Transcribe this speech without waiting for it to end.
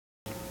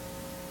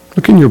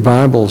Look in your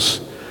Bibles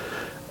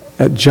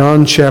at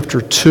John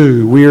chapter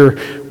 2.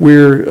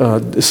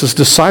 This is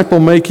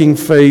Disciplemaking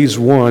phase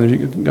 1.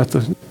 You got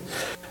the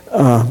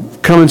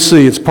come and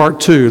see. It's part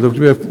 2.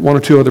 We have one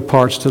or two other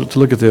parts to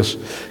look at this.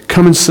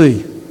 Come and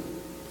see.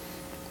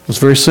 It's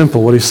very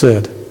simple what he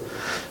said,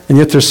 and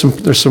yet there's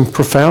some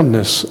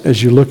profoundness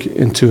as you look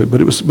into it.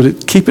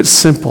 But keep it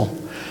simple.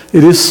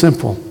 It is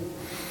simple.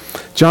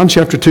 John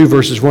chapter 2,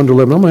 verses 1 to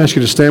 11. I'm going to ask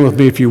you to stand with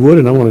me if you would,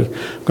 and I'm going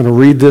to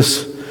read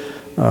this.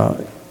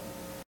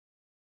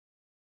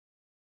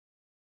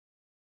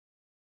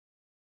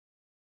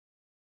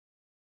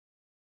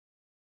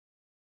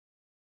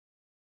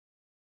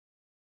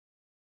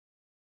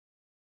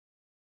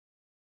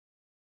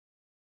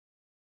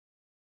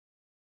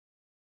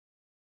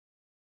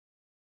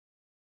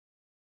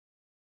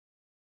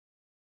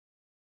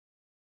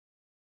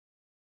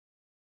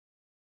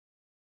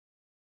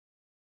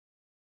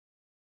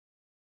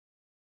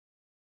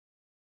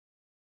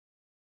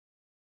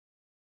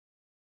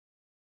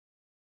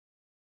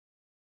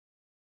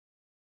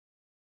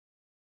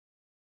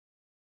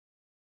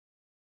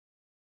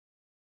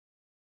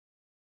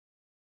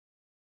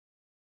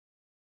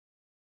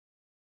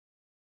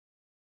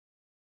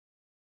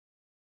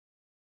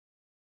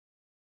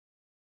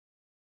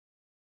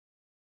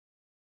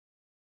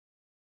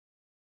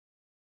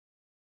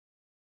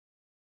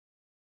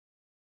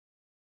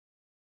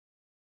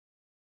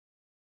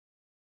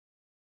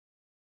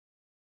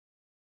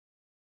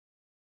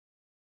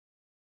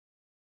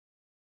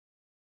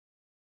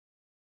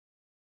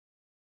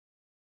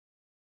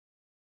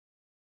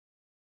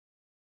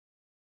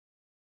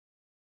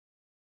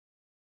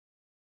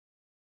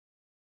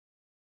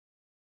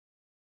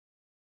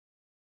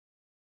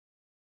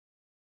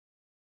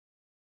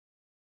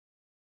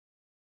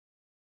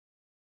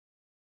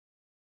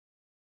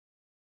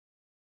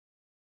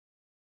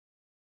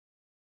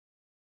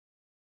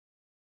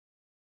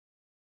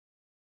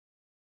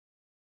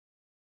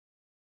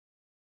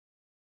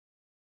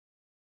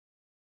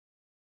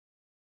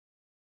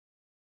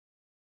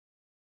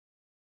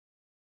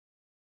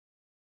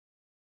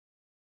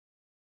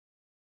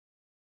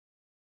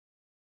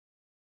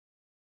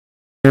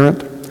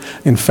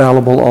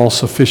 Infallible,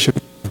 all-sufficient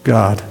of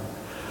God.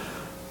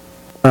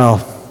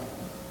 Wow.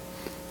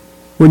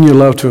 Wouldn't you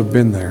love to have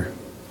been there?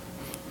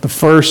 The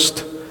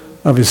first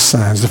of his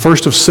signs, the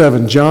first of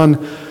 7. John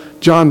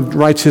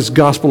writes his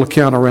gospel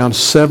account around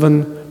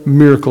 7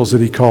 miracles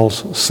that he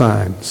calls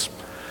signs.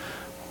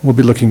 We'll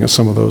be looking at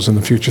some of those in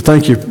the future.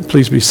 Thank you.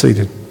 Please be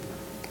seated.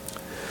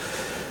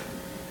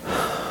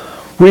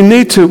 We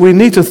need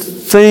to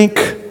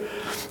think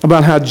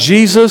about how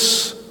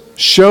Jesus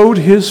showed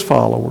his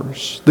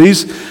followers,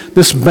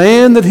 this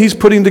band that he's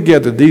putting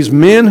together, these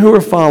men who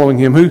are following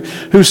him,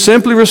 who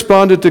simply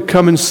responded to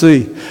come and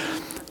see,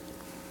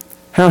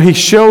 how he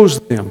shows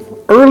them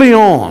early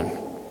on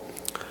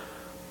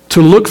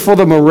to look for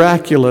the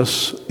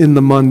miraculous in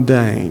the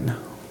mundane.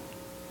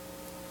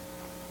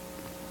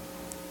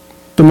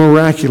 The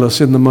miraculous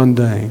in the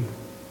mundane.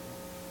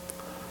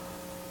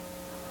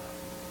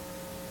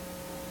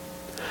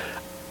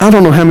 I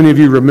don't know how many of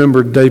you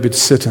remember David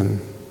Sitton.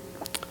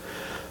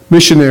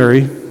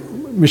 Missionary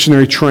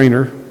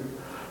trainer.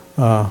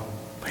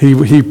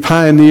 He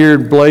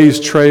pioneered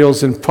blazed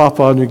trails in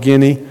Papua New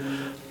Guinea.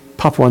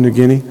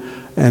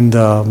 And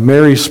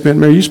Mary, you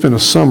spent a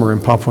summer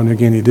in Papua New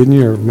Guinea, didn't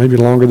you? Or maybe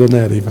longer than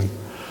that even.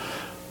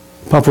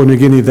 Papua New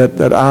Guinea,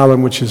 that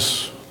island which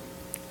is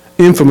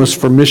infamous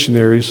for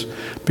missionaries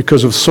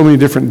because of so many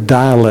different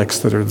dialects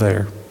that are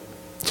there.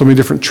 So many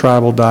different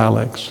tribal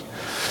dialects.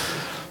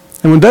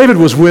 And when David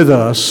was with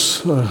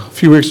us a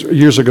few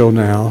years ago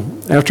now,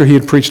 after he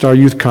had preached our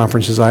youth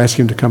conferences, I asked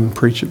him to come and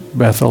preach at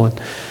Bethel. And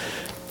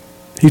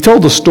he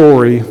told the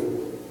story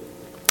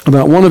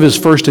about one of his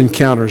first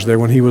encounters there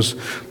when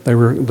they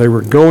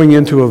were going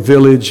into a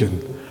village,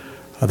 and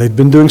they'd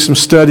been doing some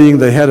studying.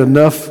 They had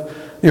enough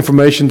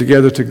information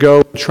together to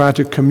go and try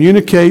to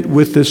communicate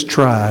with this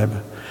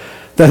tribe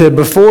that had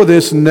before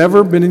this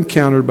never been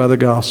encountered by the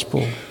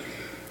gospel.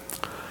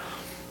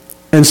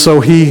 And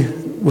so he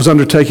was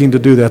undertaking to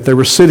do that. They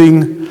were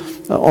sitting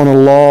on a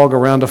log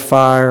around a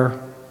fire,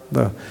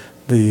 the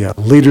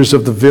leaders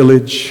of the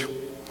village.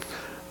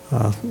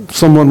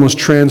 Someone was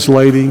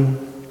translating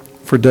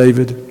for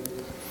David.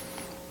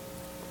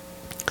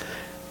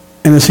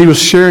 And as he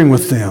was sharing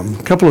with them,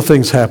 a couple of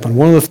things happened.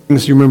 One of the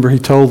things you remember he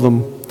told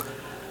them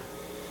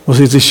was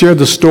he shared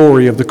the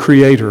story of the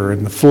Creator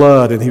and the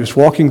flood, and he was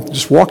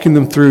walking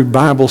them through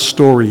Bible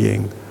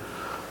storying.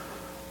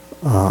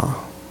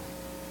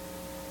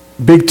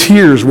 Big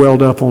tears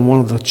welled up on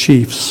one of the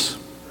chiefs.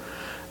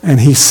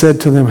 And he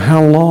said to them,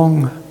 How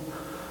long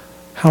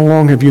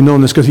have you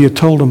known this? Because he had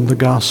told them the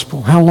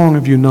gospel. How long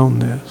have you known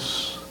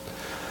this?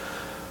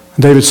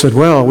 And David said,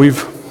 well,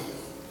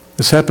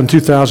 this happened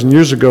 2,000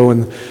 years ago,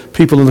 and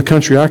people in the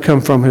country I come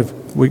from,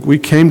 we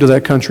came to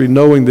that country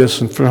knowing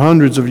this, and for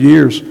hundreds of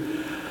years.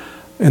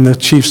 And the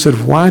chief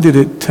said, why did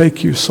it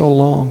take you so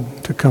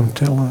long to come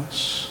tell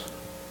us?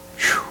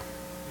 Whew.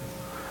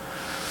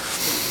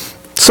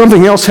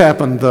 Something else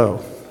happened,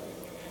 though.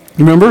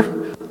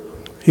 Remember?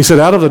 He said,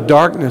 out of the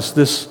darkness,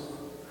 this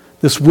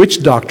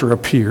witch doctor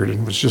appeared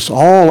and was just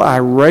all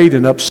irate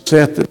and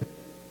upset that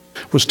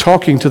was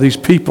talking to these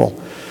people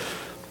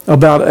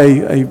about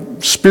a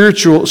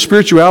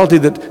spirituality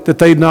that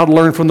they had not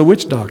learned from the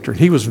witch doctor.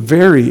 He was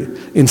very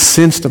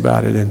incensed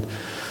about it,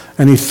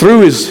 and he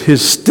threw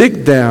his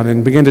stick down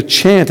and began to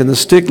chant, and the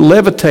stick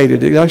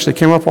levitated. It actually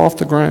came up off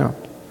the ground.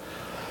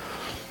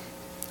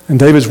 And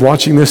David's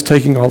watching this,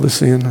 taking all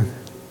this in.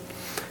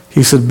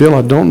 He said, Bill,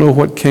 I don't know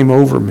what came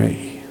over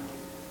me.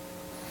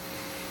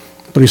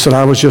 But he said,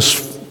 I was just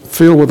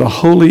filled with a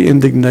holy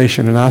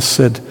indignation, and I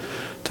said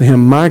to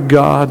him, my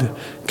God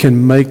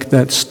can make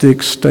that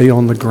stick stay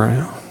on the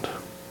ground.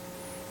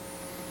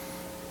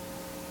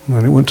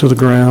 And it went to the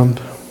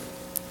ground.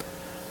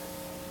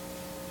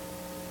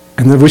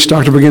 And the witch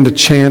doctor began to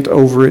chant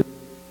over it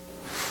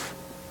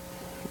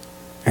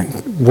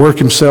and work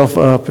himself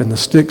up, and the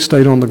stick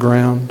stayed on the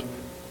ground.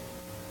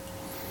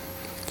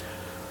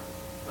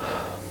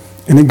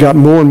 And it got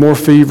more and more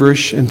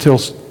feverish until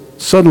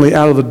suddenly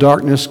out of the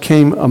darkness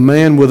came a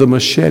man with a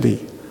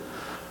machete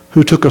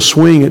who took a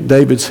swing at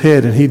David's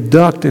head, and he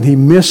ducked and he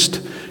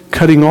missed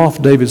cutting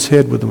off David's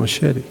head with the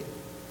machete.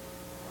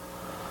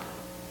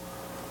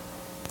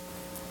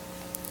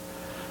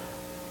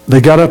 They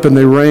got up and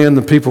they ran.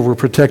 The people were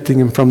protecting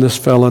him from this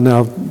fella.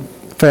 Now,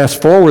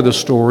 fast forward the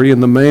story,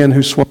 and the man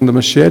who swung the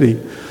machete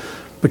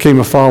became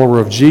a follower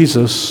of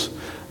Jesus,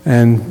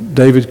 and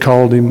David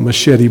called him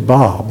Machete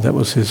Bob. That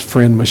was his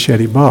friend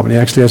Machete Bob. And he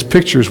actually has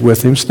pictures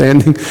with him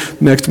standing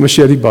next to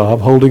Machete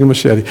Bob, holding a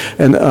machete.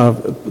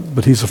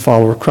 But he's a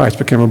follower of Christ,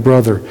 became a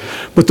brother.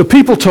 But the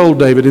people told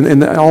David,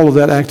 in all of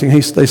that acting,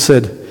 they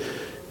said,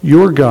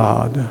 your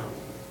God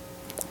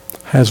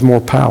has more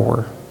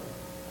power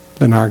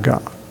than our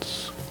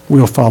gods.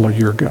 We'll follow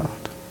your God.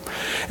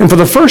 And for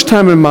the first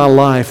time in my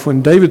life,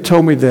 when David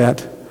told me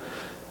that,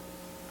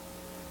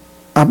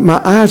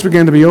 my eyes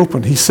began to be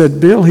opened. He said,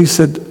 Bill,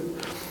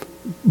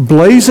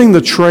 blazing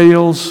the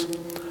trails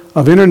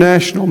of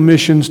international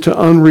missions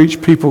to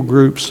unreached people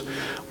groups,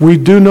 we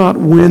do not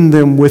win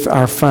them with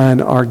our fine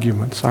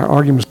arguments. Our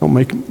arguments don't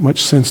make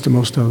much sense to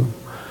most of them.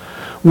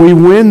 We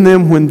win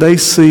them when they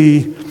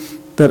see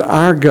that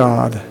our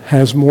God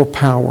has more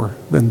power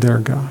than their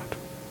God.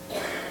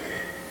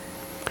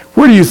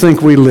 Where do you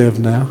think we live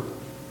now?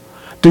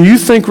 Do you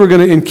think we're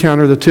going to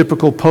encounter the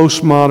typical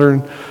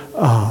postmodern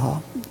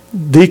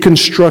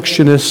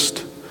deconstructionist,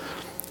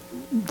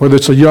 whether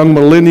it's a young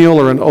millennial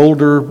or an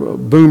older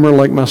boomer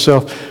like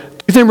myself?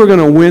 Do you think we're going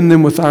to win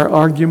them with our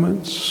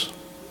arguments?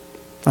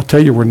 I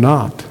tell you, we're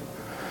not.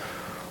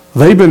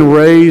 They've been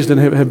raised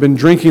and have been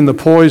drinking the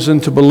poison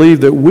to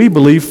believe that we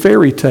believe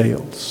fairy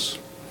tales.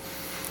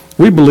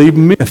 We believe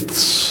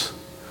myths.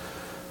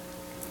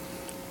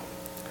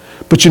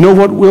 But you know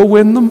what will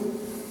win them?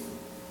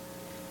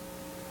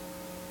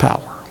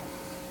 Power.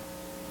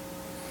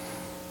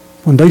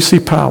 When they see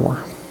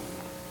power.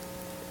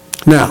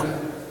 Now,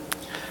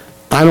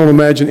 I don't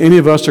imagine any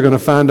of us are going to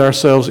find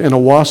ourselves in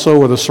Owasso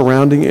or the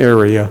surrounding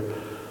area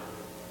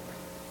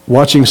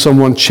watching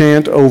someone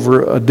chant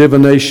over a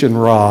divination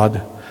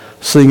rod,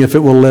 seeing if it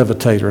will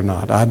levitate or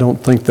not. I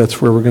don't think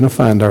that's where we're going to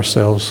find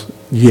ourselves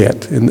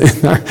yet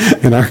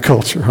in our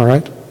culture, all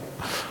right?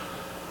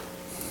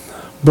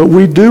 But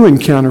we do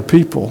encounter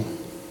people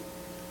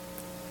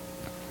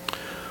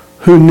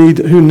who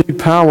need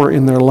power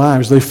in their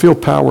lives. They feel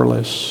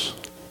powerless.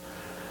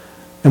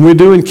 And we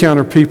do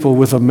encounter people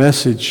with a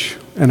message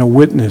and a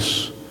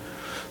witness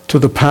to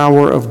the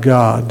power of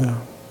God,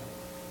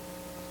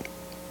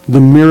 the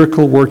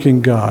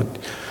miracle-working God.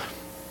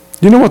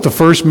 You know what the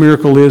first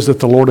miracle is that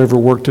the Lord ever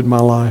worked in my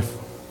life?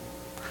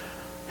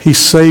 He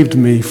saved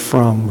me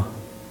from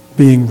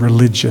being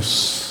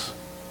religious.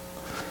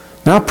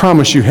 Now, I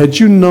promise you, had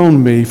you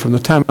known me from the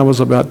time I was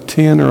about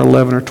 10 or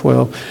 11 or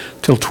 12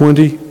 till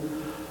 20,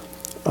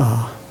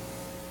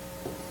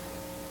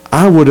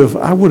 I would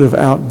have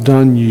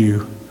outdone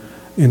you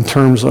in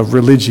terms of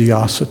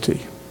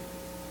religiosity.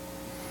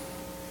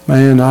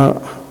 Man,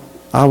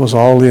 I was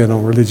all in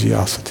on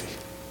religiosity.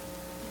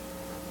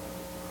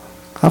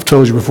 I've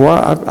told you before,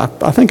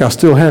 I think I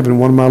still have in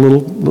one of my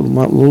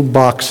little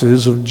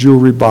boxes of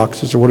jewelry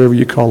boxes or whatever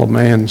you call a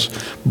man's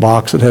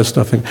box that has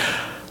stuff in.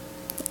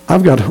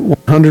 I've got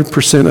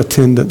 100%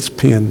 attendance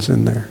pins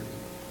in there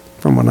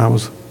from when I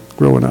was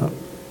growing up.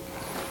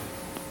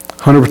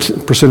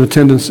 100%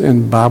 attendance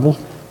in Bible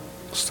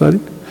study.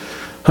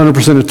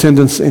 100%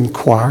 attendance in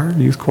choir,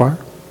 youth choir.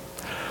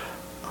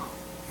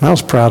 I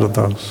was proud of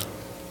those.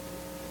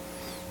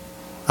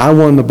 I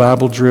won the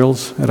Bible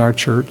drills at our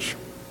church.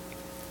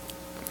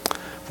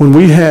 When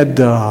we had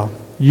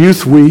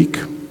youth week,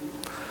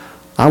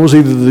 I was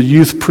either the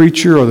youth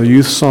preacher or the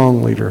youth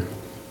song leader,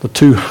 the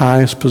two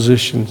highest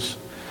positions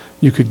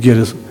you could get.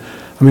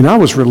 I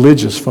was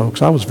religious,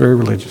 folks. I was very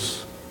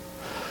religious.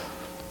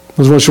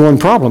 There was one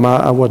problem.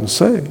 I wasn't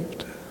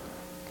saved.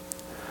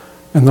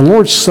 And the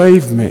Lord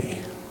saved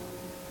me.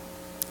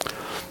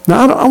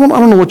 Now, I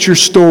don't know what your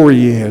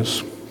story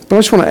is, but I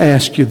just want to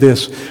ask you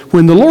this.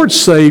 When the Lord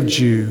saved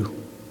you,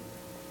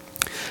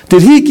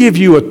 Did he give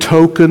you a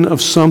token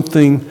of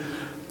something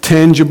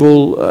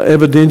tangible,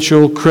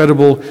 evidential,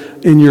 credible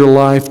in your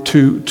life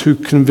to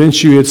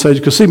convince you he had saved you?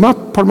 Because see,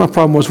 part of my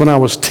problem was when I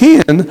was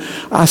 10,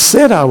 I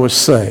said I was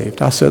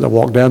saved. I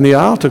walked down the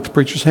aisle, took the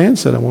preacher's hand,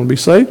 said I want to be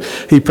saved.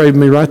 He prayed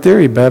with me right there.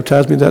 He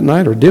baptized me that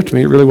night, or dipped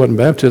me. It really wasn't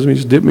baptism. He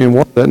just dipped me in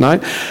water that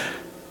night.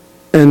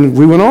 And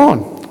we went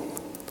on.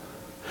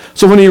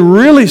 So when he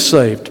really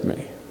saved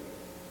me,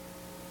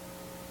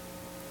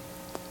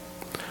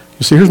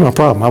 you see, here's my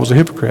problem. I was a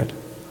hypocrite.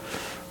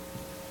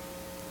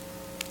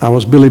 I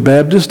was Billy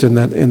Baptist in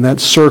that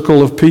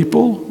circle of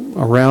people,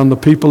 around the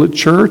people at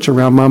church,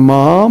 around my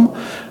mom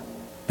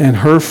and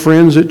her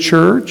friends at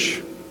church.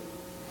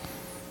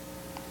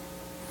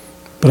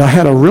 But I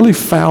had a really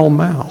foul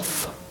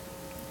mouth.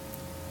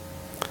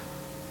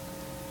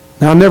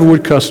 Now, I never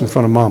would cuss in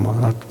front of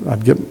Mama.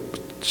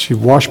 She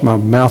washed my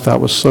mouth out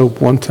with soap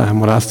one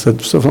time when I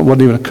said something. It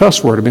wasn't even a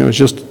cuss word. I mean, it was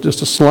just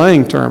a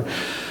slang term.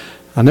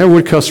 I never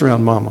would cuss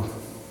around Mama.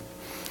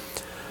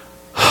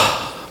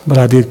 But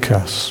I did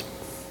cuss.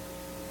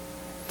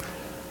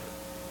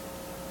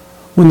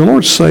 When the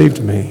Lord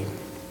saved me,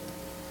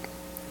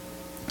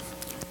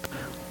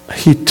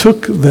 he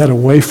took that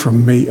away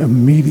from me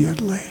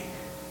immediately.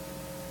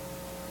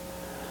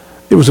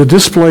 It was a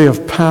display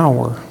of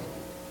power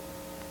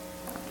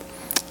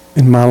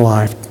in my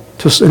life.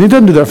 And he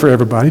doesn't do that for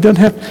everybody. He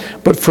doesn't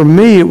have, but for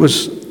me it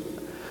was,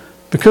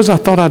 because I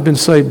thought I'd been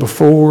saved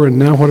before and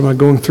now what am I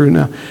going through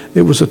now?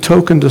 It was a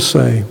token to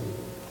say,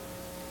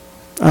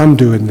 I'm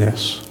doing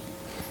this.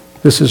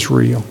 This is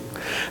real.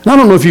 And I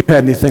don't know if you've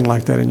had anything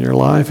like that in your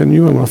life, and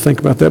you want to think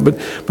about that, but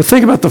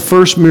think about the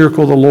first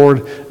miracle the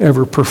Lord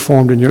ever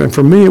performed in your life. And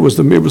for me, it was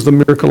the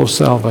miracle of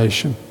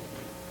salvation.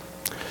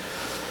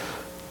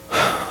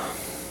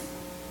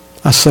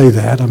 I say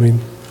that. I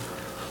mean,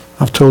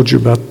 I've told you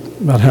about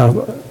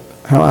how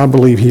I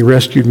believe he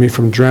rescued me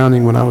from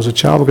drowning when I was a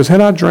child, because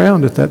had I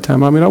drowned at that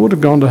time, I mean, I would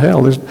have gone to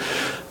hell. I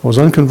was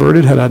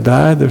unconverted. Had I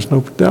died, there's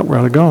no doubt where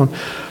I'd have gone.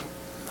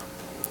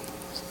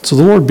 So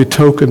the Lord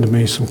betokened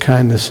me some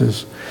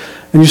kindnesses.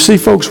 And you see,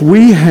 folks,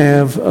 we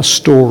have a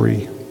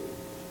story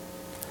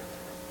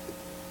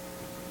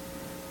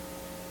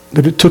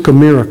that it took a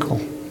miracle.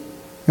 And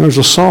there's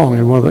a song,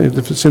 and whether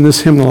if it's in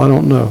this hymnal, I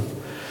don't know,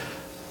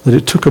 that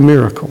it took a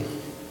miracle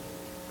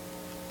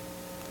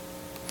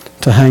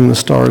to hang the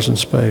stars in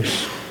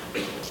space.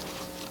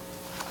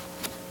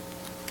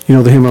 You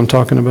know the hymn I'm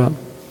talking about?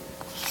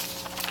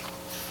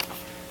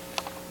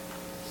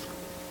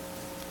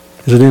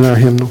 Is it in our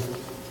hymnal?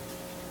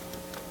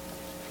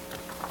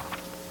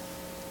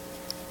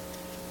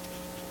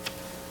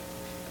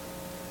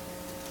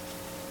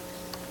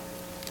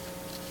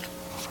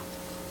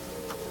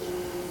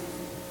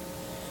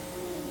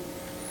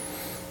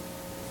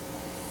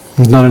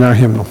 It's not in our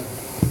hymnal.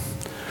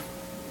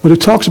 But it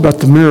talks about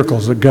the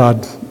miracles that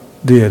God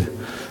did.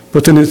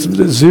 But then it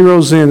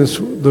zeroes in.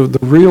 The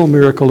real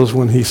miracle is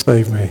when he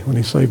saved me, when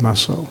he saved my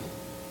soul.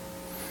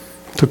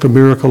 It took a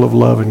miracle of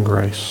love and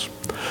grace.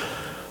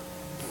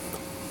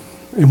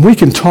 And we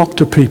can talk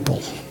to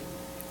people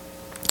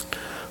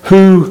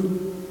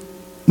who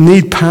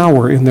need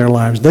power in their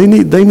lives. They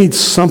need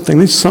something,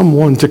 they need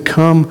someone to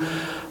come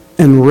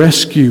and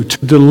rescue,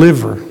 to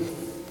deliver.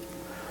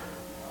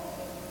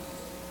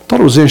 I thought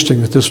it was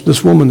interesting that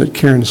this woman that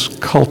Karen's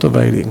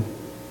cultivating,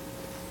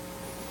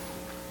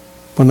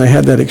 when they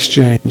had that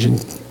exchange,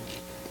 and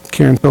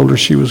Karen told her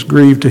she was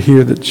grieved to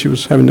hear that she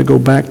was having to go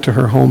back to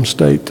her home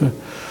state to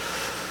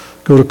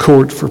go to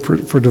court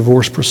for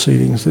divorce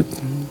proceedings, that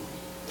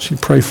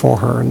she'd pray for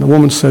her. And the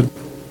woman said,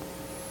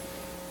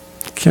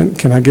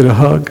 can I get a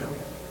hug?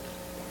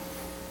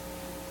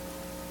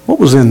 What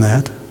was in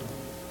that?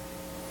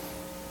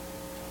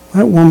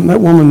 That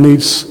woman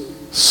needs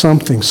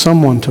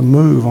someone to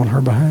move on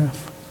her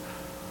behalf.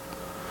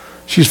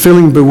 She's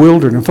feeling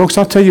bewildered. And folks,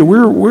 I'll tell you,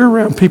 we're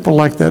around people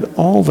like that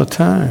all the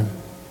time.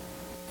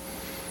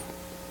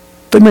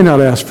 They may not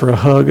ask for a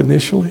hug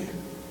initially,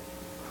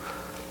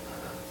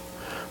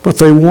 but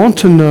they want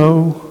to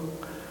know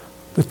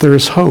that there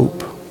is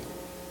hope.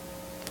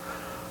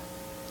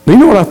 You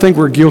know what I think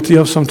we're guilty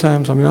of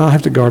sometimes? I mean, I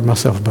have to guard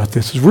myself about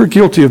this. Is we're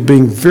guilty of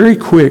being very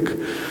quick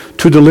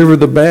to deliver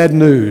the bad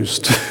news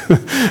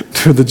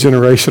to the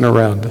generation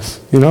around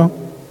us, you know?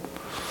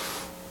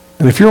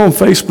 And if you're on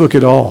Facebook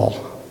at all,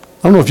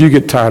 I don't know if you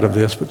get tired of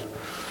this, but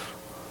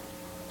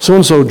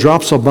so-and-so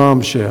drops a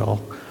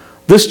bombshell.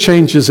 This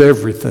changes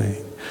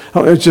everything.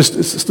 Oh, it's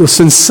the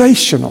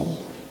sensational.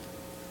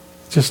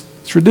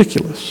 It's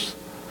ridiculous.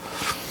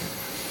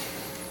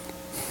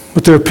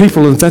 But there are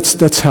people, and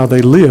that's how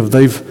they live.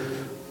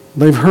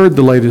 They've heard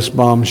the latest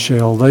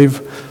bombshell. They've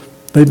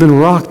been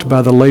rocked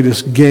by the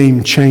latest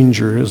game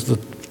changer, is the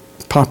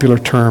popular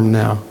term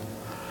now.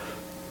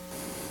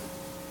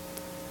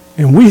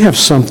 And we have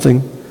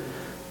something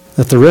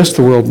that the rest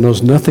of the world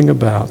knows nothing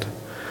about.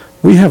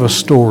 We have a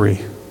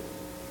story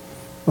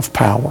of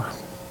power.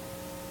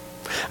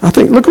 I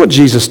think, look what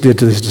Jesus did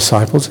to his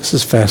disciples. This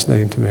is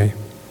fascinating to me.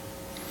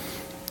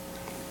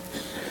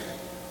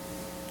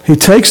 He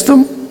takes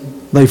them,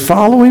 they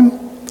follow him,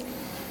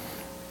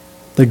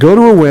 They go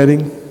to a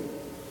wedding.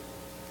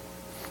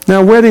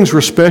 Now, weddings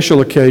were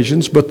special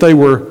occasions, but they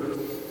were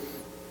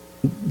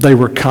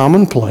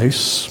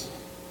commonplace.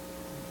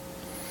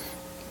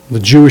 The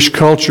Jewish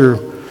culture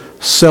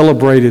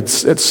celebrated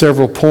at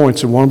several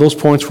points, and one of those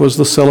points was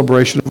the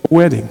celebration of a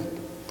wedding.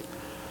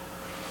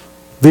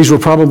 These were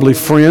probably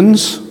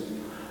friends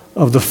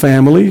of the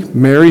family.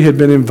 Mary had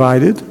been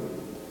invited,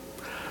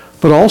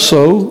 but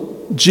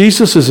also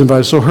Jesus is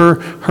invited. So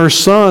her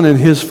son and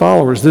his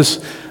followers,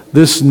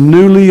 this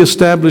newly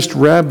established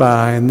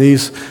rabbi and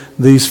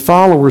these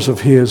followers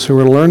of his who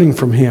are learning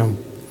from him,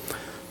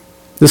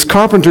 this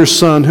carpenter's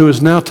son who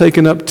is now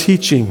taken up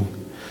teaching,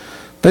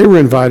 they were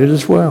invited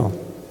as well.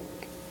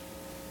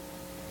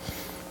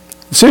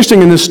 It's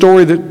interesting in this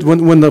story that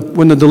when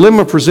the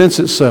dilemma presents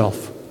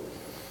itself,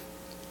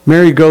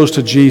 Mary goes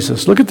to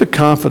Jesus. Look at the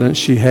confidence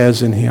she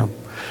has in him.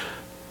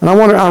 And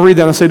I read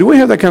that and I say, do we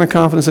have that kind of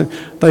confidence?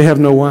 They have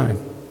no wine.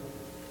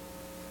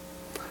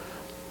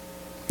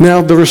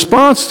 Now, the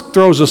response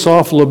throws us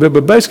off a little bit,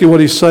 but basically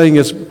what he's saying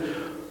is,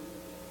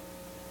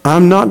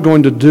 I'm not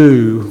going to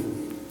do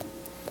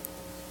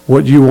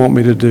what you want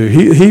me to do.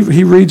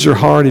 He reads her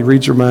heart, he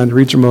reads her mind, he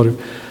reads her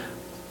motive.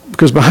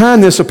 Because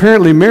behind this,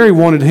 apparently Mary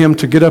wanted him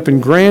to get up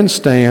and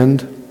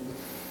grandstand.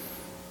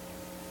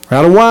 We're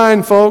out of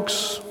wine,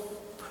 folks.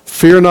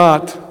 Fear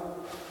not.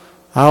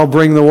 I'll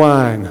bring the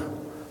wine.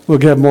 We'll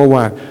get more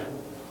wine.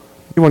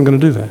 He wasn't going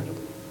to do that.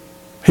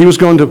 He was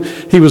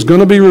going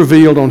to be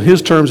revealed on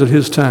his terms at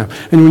his time.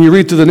 And when you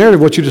read through the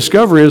narrative, what you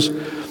discover is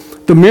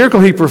the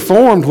miracle he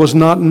performed was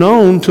not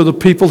known to the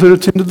people who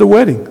attended the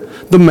wedding.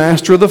 The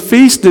master of the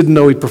feast didn't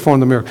know he'd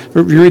performed the miracle.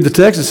 If you read the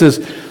text, it says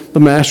the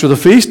master of the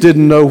feast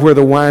didn't know where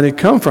the wine had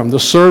come from. The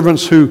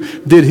servants who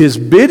did his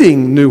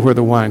bidding knew where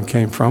the wine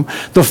came from.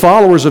 The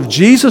followers of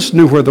Jesus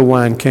knew where the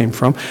wine came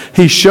from.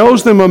 He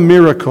shows them a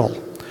miracle.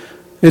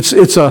 It's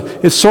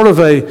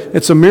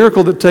a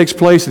miracle that takes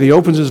place, and he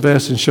opens his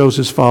vest and shows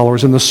his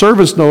followers. And the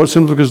servants know it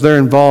simply because they're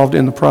involved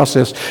in the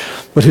process.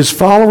 But his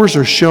followers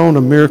are shown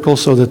a miracle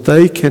so that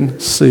they can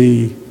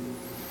see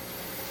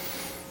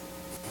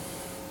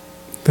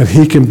that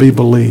he can be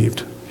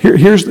believed.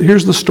 Here's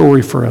the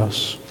story for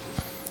us.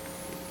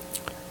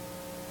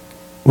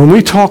 When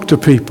we talk to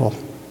people,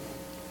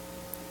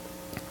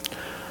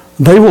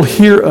 they will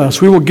hear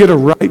us. We will get a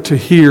right to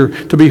hear,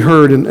 to be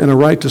heard, and a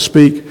right to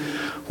speak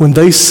when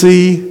they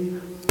see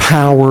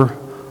power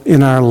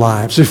in our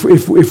lives.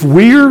 If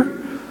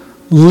we're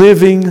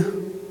living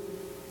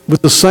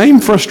with the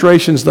same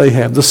frustrations they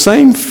have, the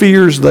same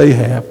fears they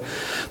have,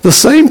 the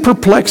same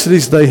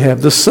perplexities they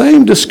have, the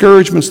same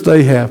discouragements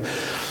they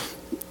have,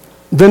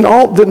 then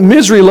that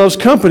misery loves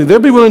company. They'll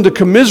be willing to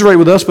commiserate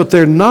with us, but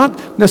they're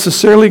not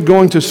necessarily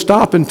going to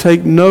stop and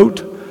take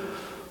note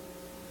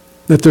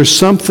that there's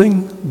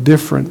something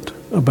different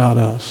about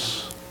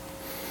us.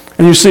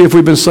 And you see, if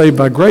we've been saved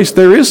by grace,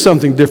 there is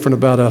something different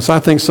about us. I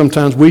think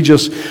sometimes we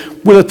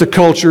let the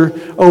culture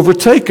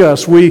overtake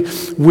us. We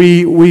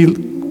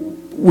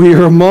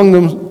are among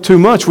them too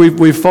much.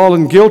 We've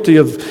fallen guilty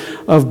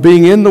of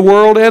being in the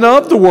world and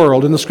of the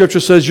world. And the scripture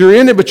says you're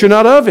in it, but you're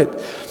not of it.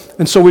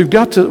 And so we've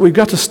got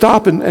to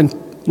stop and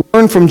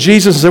learn from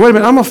Jesus and say, wait a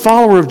minute, I'm a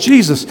follower of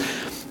Jesus.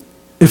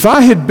 If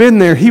I had been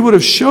there, he would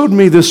have showed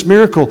me this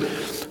miracle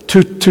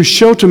to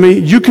show to me,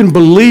 you can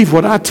believe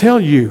what I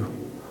tell you.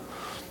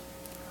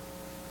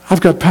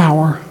 I've got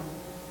power.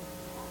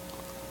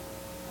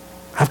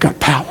 I've got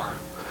power.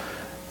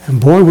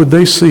 And boy, would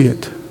they see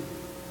it.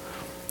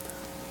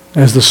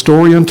 As the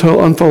story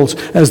unfolds,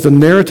 as the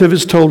narrative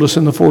is told us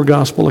in the 4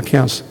 gospel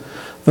accounts,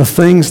 the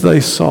things they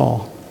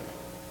saw.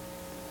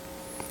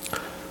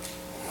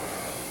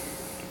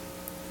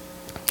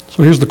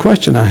 So here's the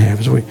question I have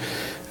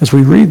as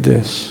we read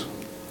this.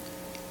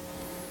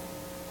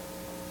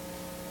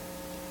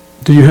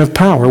 Do you have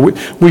power?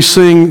 We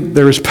sing,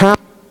 there is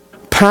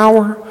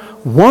power,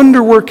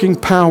 wonder-working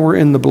power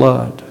in the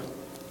blood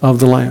of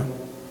the Lamb.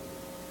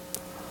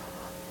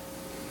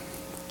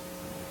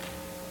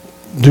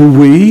 Do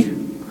we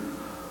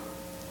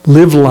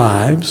live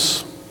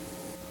lives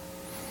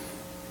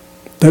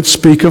that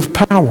speak of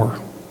power?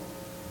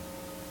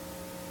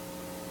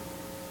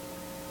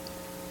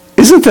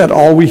 Isn't that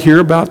all we hear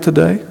about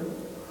today?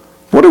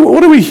 What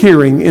are we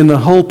hearing in the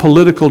whole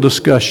political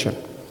discussion?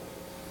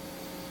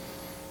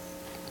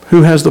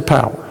 Who has the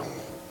power?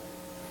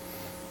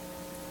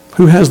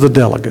 Who has the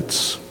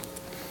delegates?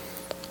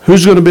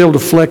 Who's going to be able to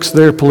flex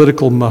their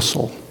political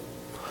muscle?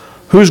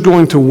 Who's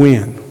going to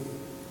win?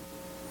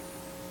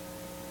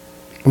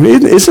 I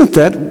mean, isn't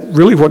that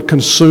really what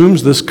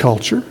consumes this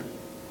culture?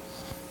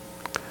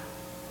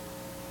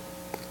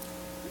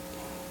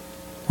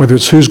 Whether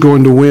it's who's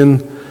going to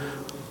win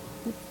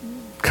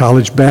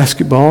college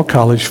basketball,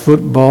 college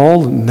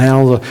football,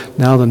 now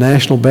the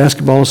National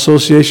Basketball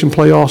Association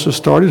playoffs have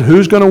started.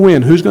 Who's going to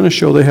win? Who's going to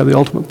show they have the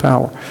ultimate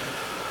power?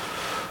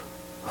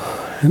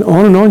 And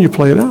on you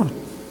play it out.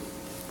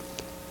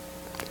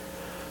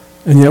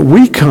 And yet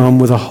we come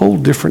with a whole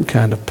different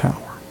kind of power.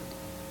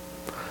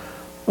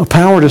 A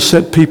power to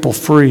set people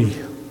free.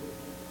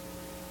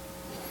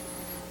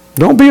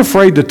 Don't be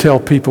afraid to tell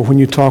people when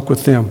you talk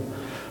with them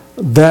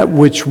that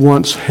which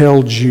once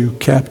held you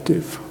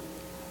captive.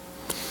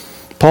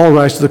 Paul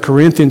writes to the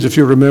Corinthians, if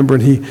you remember,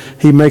 and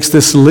he makes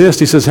this list.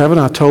 He says, haven't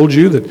I told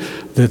you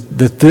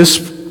that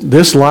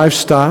this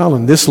lifestyle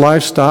and this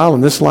lifestyle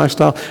and this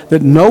lifestyle,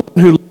 that no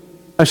one who lives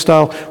this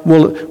lifestyle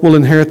will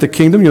inherit the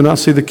kingdom. You'll not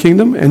see the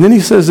kingdom. And then he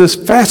says this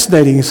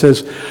fascinating. He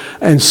says,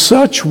 and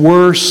such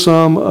were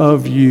some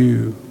of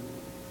you,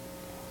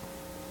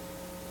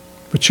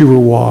 but you were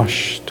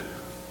washed.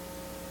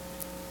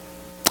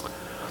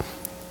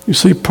 You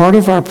see, part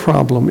of our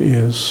problem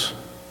is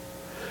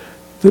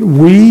that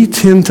we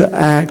tend to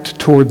act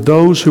toward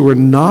those who are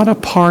not a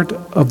part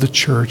of the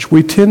church.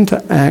 We tend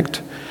to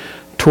act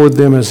toward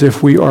them as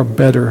if we are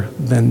better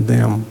than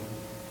them.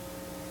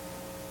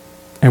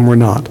 And we're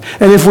not.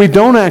 And if we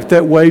don't act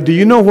that way, do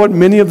you know what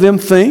many of them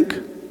think?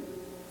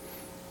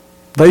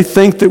 They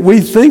think that we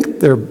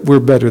think we're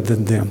better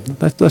than them.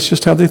 That's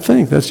just how they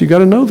think. You got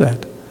to know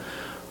that.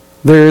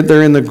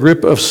 They're in the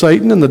grip of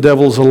Satan, and the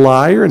devil's a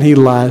liar, and he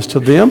lies to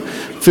them,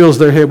 fills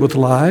their head with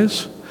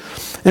lies.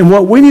 And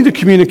what we need to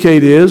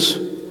communicate is,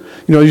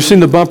 you've seen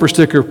the bumper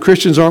sticker,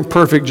 Christians aren't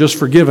perfect, just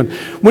forgiven.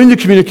 We need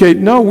to communicate,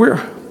 no,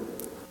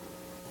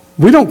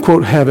 we don't,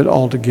 quote, have it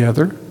all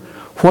together.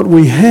 What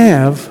we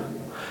have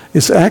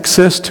is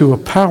access to a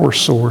power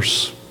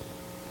source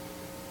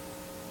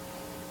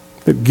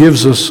that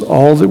gives us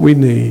all that we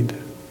need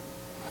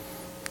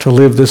to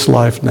live this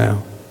life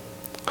now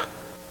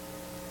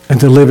and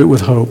to live it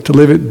with hope, to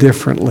live it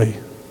differently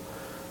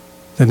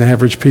than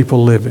average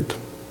people live it.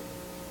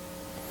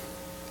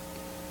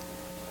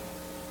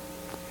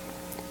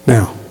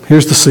 Now,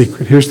 here's the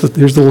secret. Here's the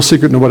little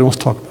secret nobody wants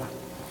to talk about.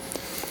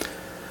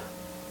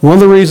 One of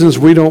the reasons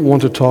we don't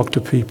want to talk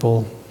to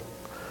people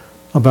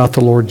about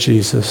the Lord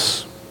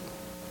Jesus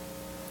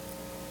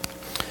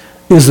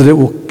is that it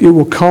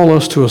will call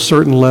us to a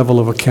certain level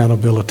of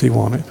accountability,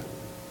 won't it?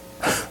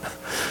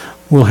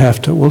 We'll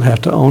have to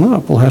own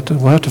up. We'll have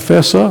to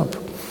fess up.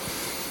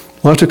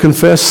 We'll have to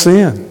confess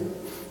sin.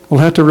 We'll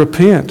have to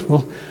repent.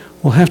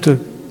 We'll have to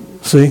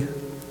see.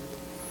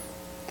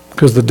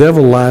 Because the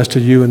devil lies to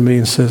you and me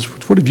and says,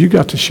 what have you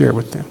got to share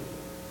with them?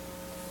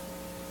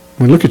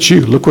 I mean, look at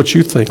you. Look what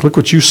you think. Look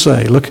what you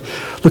say. Look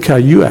how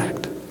you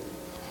act.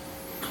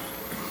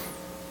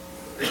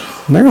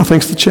 And there I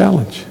think's the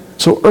challenge.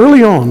 So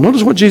early on,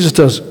 notice what Jesus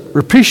does.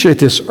 Appreciate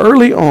this.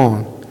 Early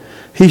on,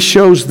 he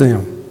shows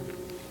them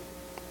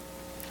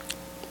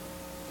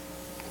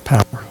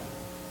power.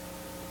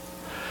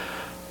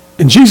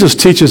 And Jesus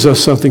teaches us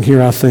something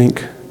here, I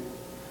think,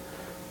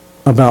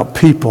 about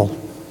people.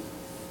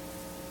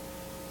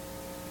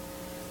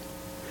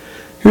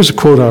 Here's a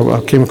quote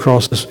I came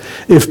across. This: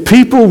 if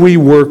people we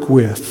work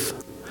with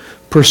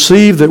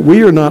perceive that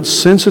we are not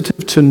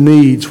sensitive to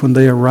needs when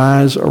they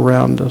arise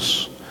around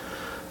us,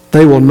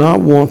 they will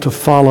not want to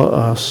follow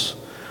us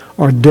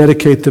or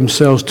dedicate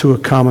themselves to a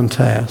common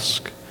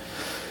task.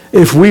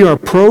 If we are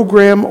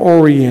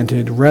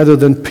program-oriented rather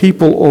than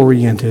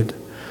people-oriented,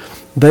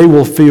 they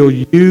will feel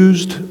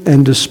used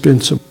and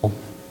dispensable.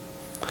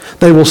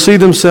 They will see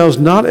themselves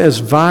not as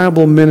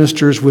viable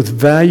ministers with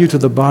value to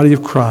the body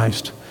of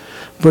Christ,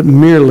 but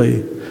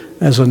merely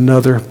as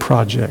another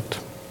project.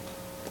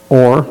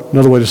 Or,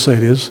 another way to say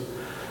it is,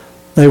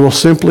 they will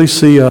simply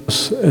see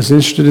us as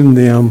interested in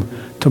them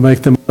to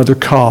make them another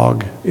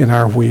cog in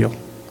our wheel,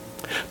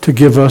 to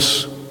give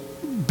us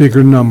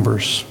bigger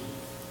numbers.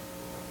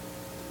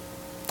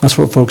 That's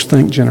what folks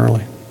think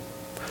generally.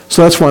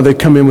 So that's why they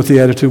come in with the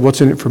attitude,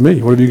 what's in it for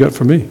me? What have you got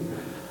for me?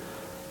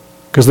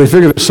 Because they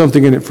figure there's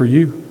something in it for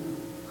you.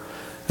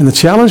 And the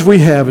challenge we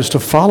have is to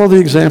follow the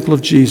example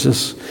of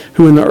Jesus,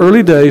 who in the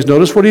early days,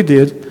 notice what he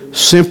did,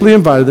 simply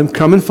invited them,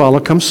 come and follow,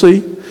 come see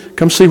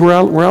where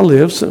I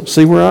live,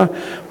 see where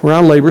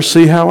I labor,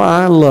 see how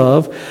I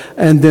love,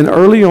 and then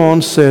early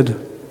on said,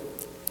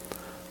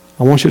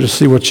 I want you to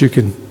see what you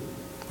can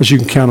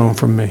count on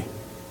from me.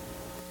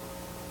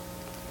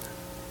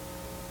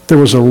 There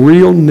was a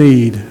real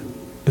need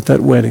at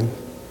that wedding.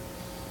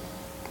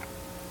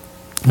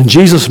 And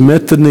Jesus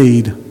met the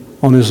need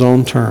on his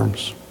own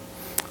terms.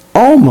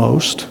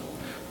 Almost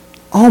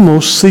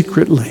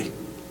secretly.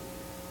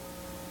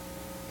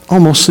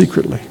 Almost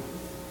secretly.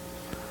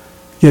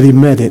 Yet he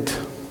met it.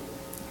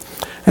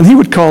 And he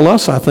would call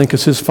us, I think,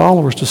 as his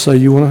followers to say,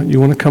 you want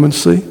to come and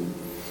see?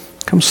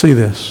 Come see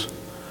this.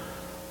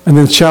 And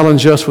then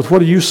challenge us with, what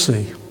do you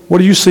see? What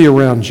do you see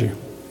around you?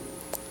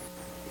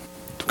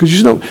 Because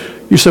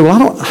you say,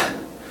 well,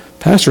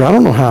 Pastor, I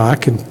don't know how I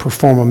can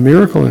perform a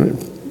miracle in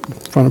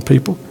front of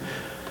people.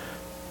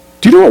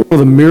 Do you know what one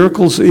of the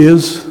miracles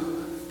is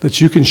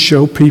that you can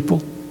show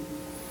people?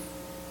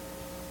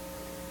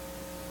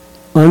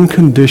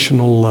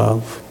 Unconditional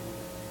love.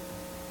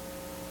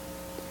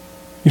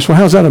 You say,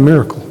 well, how's that a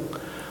miracle?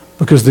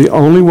 Because the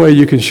only way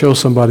you can show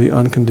somebody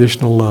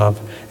unconditional love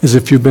is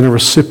if you've been a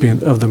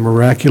recipient of the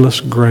miraculous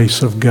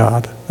grace of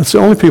God. That's the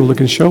only people that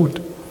can show it.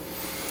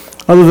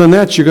 Other than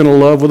that, you're going to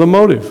love with a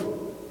motive.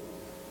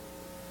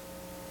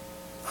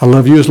 I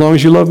love you as long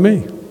as you love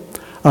me.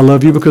 I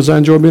love you because I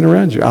enjoy being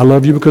around you. I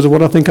love you because of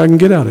what I think I can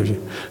get out of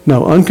you.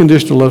 No,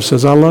 unconditional love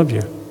says, I love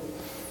you.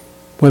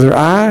 Whether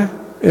I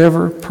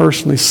ever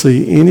personally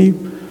see any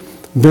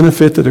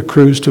benefit that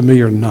accrues to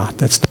me or not,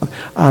 that's not,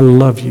 I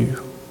love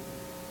you.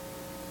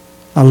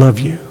 I love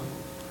you.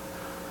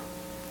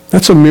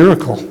 That's a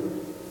miracle.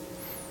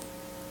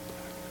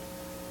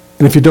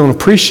 And if you don't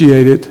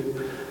appreciate it,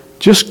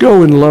 just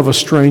go and love a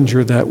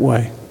stranger that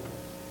way.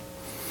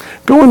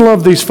 Go and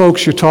love these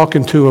folks you're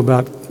talking to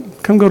about,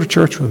 come go to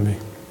church with me.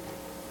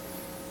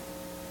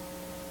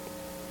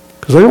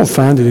 Because they don't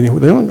find it anywhere.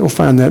 They don't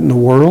find that in the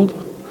world.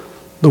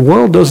 The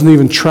world doesn't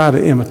even try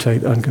to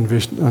imitate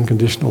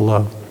unconditional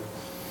love.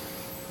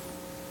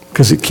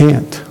 Because it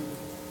can't.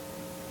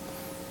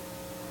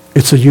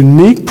 It's a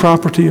unique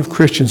property of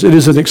Christians. It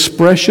is an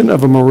expression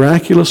of a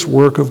miraculous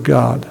work of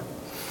God.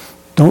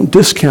 Don't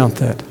discount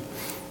that.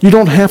 You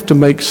don't have to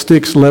make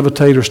sticks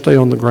levitate or stay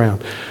on the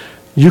ground.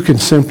 You can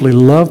simply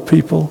love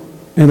people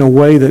in a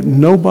way that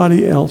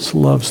nobody else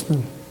loves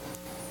them.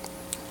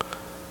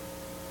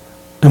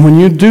 And when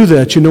you do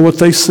that, you know what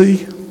they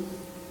see?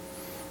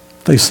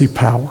 They see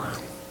power.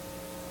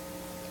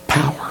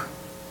 Power.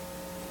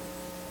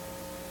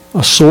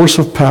 A source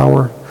of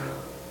power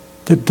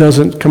that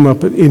doesn't come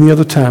up at any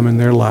other time in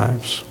their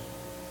lives.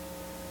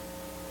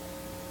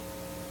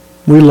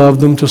 We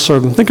love them to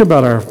serve them. Think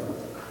about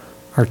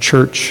our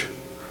church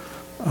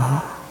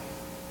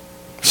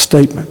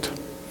statement.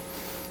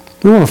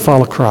 We want to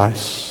follow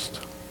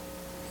Christ.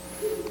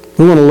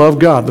 We want to love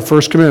God. The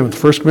first commandment. The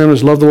first commandment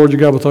is love the Lord your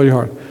God with all your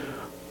heart.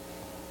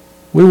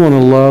 We want to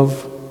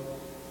love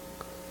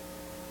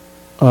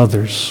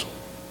others.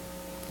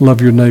 Love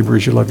your neighbor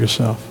as you love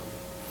yourself.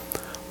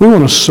 We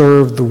want to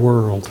serve the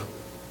world.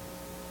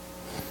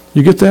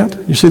 You get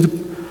that? You see,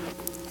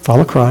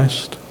 follow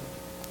Christ,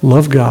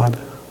 love God,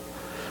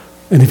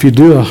 and if you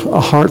do, a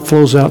heart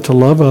flows out to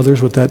love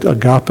others with that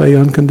agape,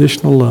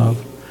 unconditional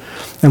love.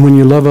 And when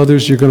you love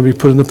others, you're going to be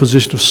put in the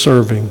position of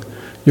serving.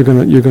 You're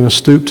going to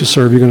stoop to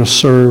serve. You're going to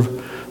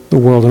serve the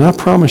world. And I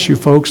promise you,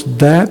 folks,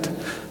 that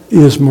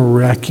is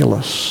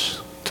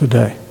miraculous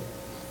today.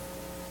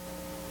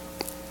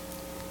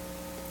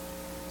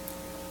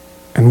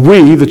 And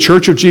we, the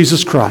Church of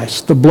Jesus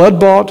Christ, the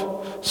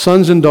blood-bought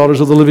sons and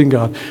daughters of the living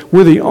God,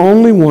 we're the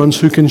only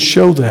ones who can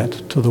show that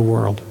to the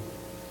world.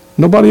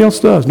 Nobody else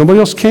does. Nobody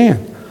else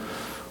can.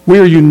 We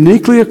are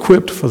uniquely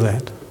equipped for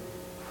that.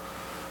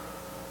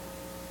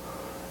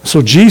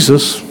 So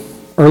Jesus,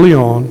 early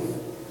on,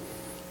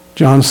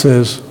 John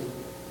says,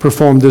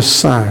 performed this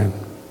sign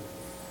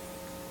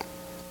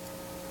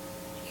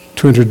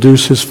to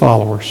introduce his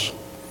followers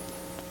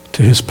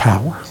to his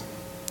power.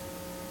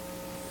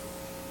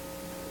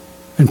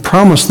 And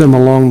promise them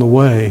along the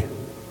way,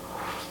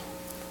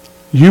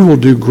 you will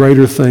do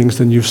greater things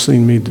than you've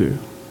seen me do.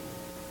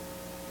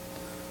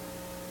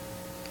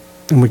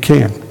 And we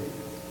can.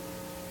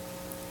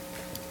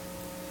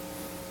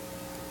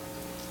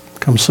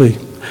 Come see.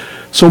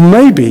 So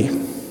maybe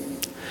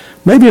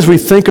as we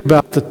think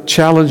about the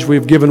challenge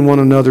we've given one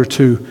another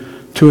to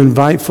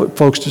invite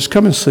folks, just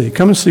come and see.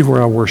 Come and see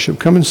where I worship.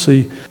 Come and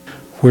see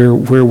where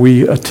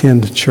we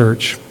attend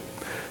church.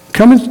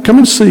 Come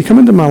and see. Come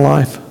into my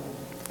life.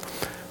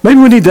 Maybe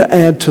we need to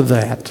add to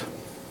that.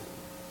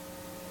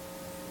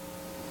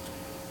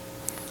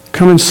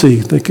 Come and see.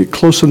 They get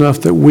close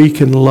enough that we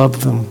can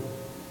love them.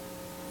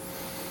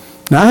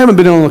 Now, I haven't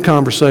been in on the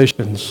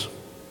conversations,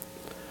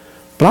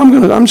 but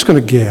I'm just going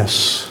to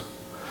guess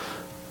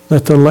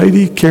that the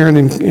lady Karen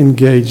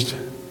engaged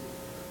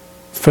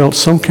felt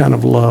some kind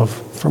of love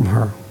from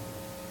her,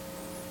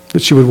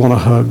 that she would want a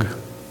hug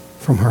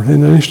from her.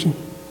 Isn't that interesting?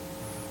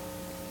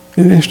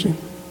 Isn't it interesting?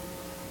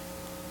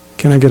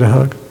 Can I get a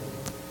hug?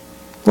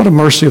 What a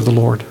mercy of the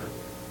Lord.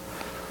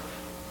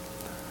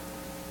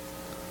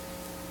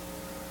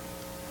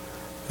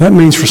 That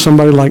means for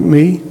somebody like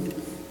me,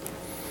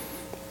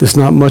 that's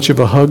not much of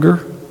a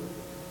hugger,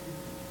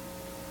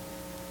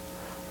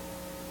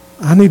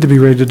 I need to be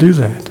ready to do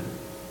that.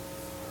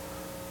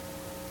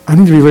 I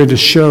need to be ready to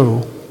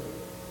show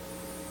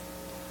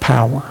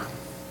power.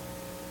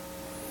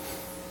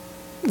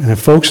 And if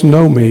folks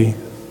know me,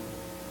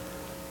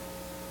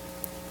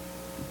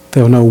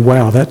 they'll know,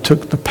 wow, that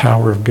took the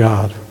power of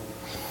God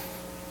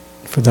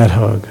for that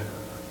hug.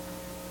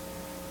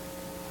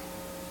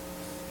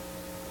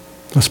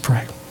 Let's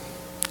pray.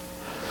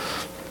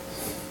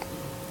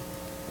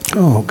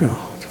 Oh,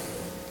 God.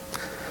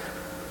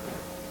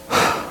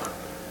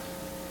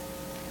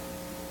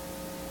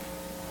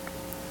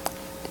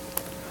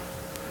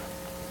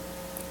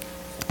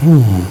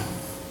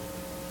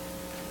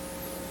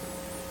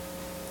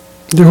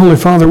 Dear Holy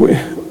Father,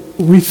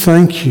 we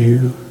thank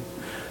you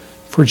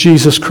for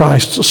Jesus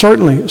Christ,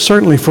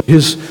 certainly for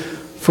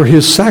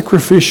his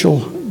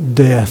sacrificial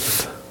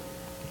death,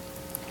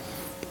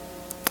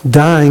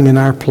 dying in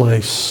our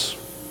place,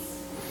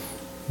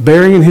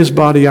 bearing in his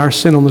body our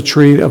sin on the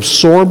tree,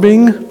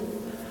 absorbing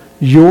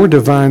your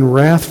divine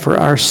wrath for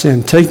our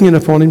sin, taking it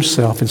upon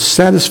himself and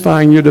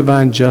satisfying your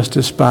divine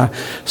justice by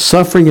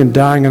suffering and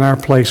dying in our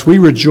place. We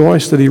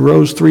rejoice that he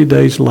rose 3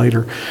 days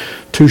later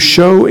to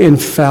show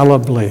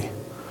infallibly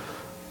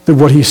that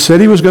what he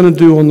said he was going to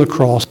do on the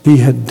cross, he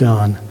had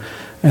done,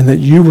 and that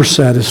you were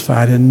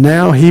satisfied. And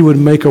now he would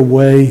make a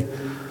way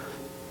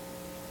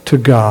to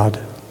God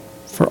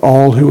for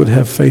all who would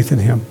have faith in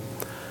him.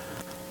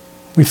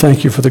 We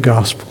thank you for the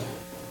gospel.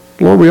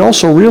 Lord, we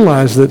also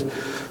realize that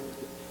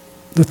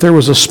there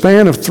was a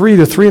span of 3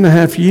 to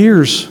 3.5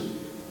 years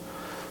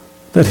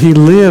that he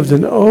lived,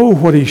 and oh,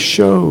 what he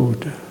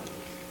showed.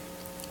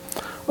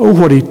 Oh,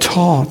 what he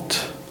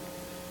taught.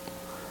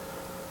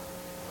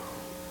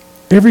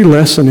 Every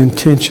lesson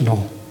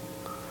intentional.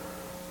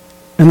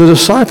 And the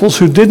disciples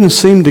who didn't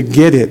seem to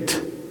get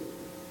it,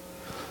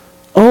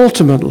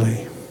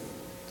 ultimately,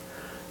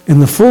 in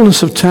the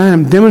fullness of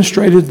time,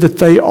 demonstrated that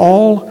they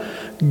all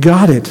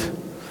got it.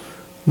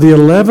 The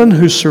 11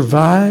 who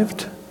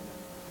survived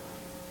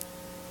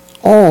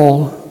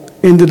all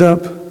ended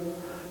up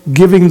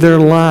giving their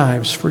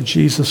lives for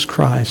Jesus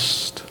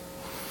Christ.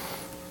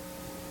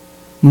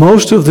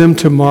 Most of them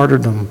to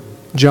martyrdom.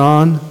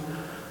 John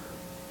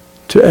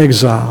to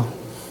exile.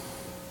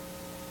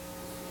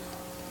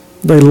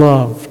 They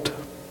loved.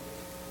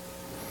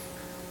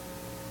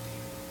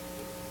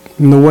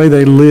 And the way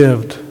they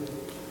lived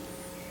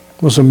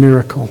was a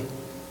miracle.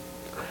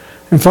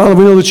 And Father,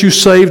 we know that you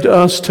saved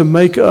us to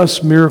make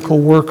us miracle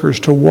workers,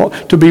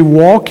 to be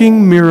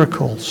walking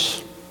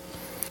miracles.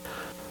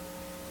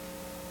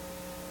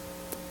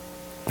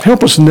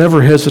 Help us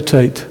never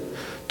hesitate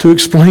to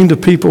explain to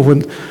people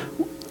that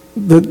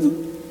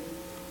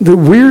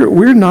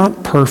we're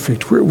not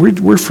perfect.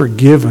 We're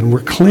forgiven.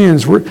 We're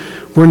cleansed.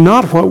 We're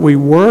not what we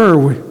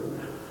were.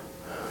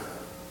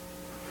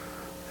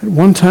 At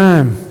one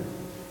time,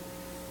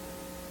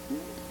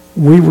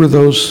 we were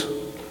those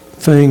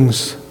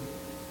things,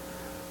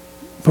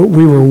 but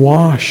we were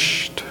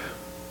washed.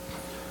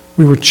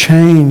 We were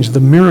changed.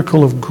 The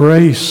miracle of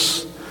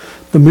grace,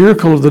 the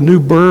miracle of the new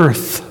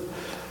birth.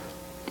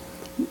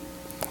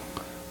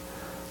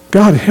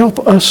 God, help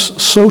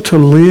us so to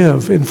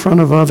live in front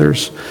of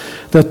others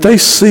that they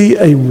see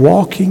a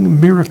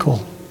walking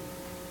miracle.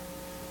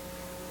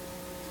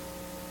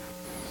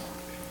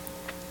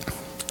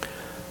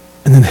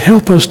 And then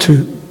help us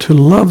to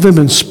love them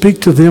and speak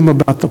to them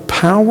about the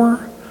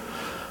power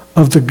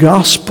of the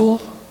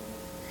gospel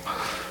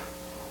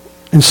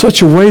in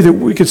such a way that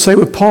we could say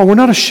with Paul, we're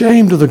not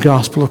ashamed of the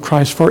gospel of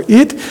Christ, for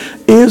it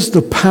is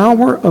the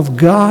power of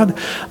God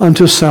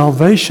unto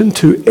salvation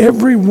to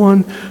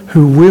everyone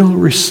who will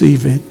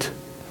receive it.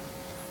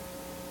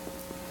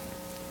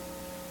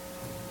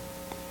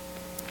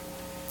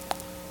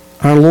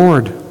 Our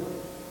Lord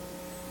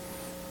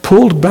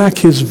pulled back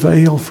his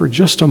veil for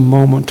just a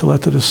moment to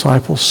let the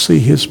disciples see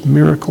his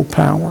miracle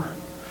power.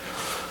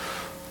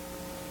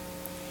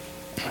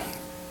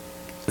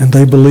 And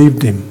they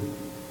believed him.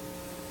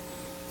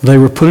 They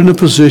were put in a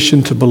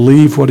position to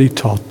believe what he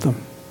taught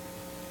them,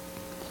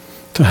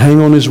 to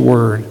hang on his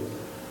word,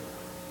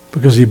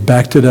 because he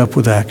backed it up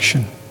with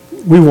action.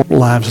 We want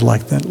lives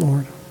like that,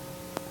 Lord.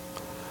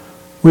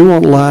 We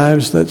want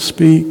lives that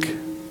speak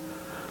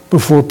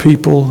before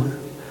people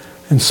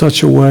in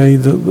such a way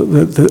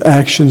that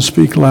actions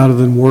speak louder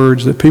than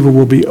words, that people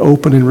will be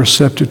open and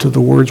receptive to the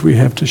words we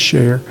have to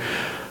share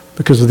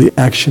because of the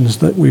actions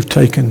that we've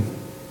taken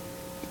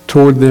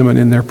toward them and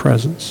in their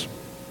presence.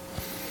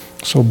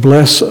 So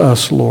bless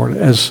us, Lord,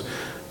 as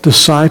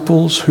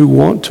disciples who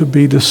want to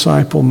be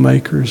disciple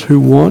makers, who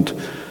want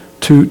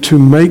to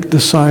make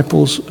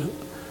disciples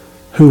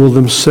who will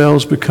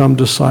themselves become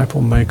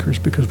disciple makers,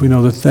 because we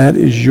know that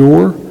is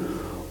your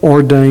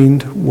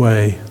ordained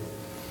way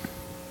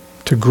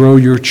to grow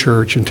your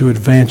church and to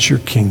advance your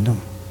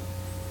kingdom.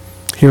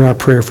 Hear our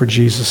prayer for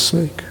Jesus'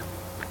 sake.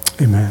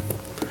 Amen.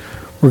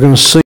 We're going to sing.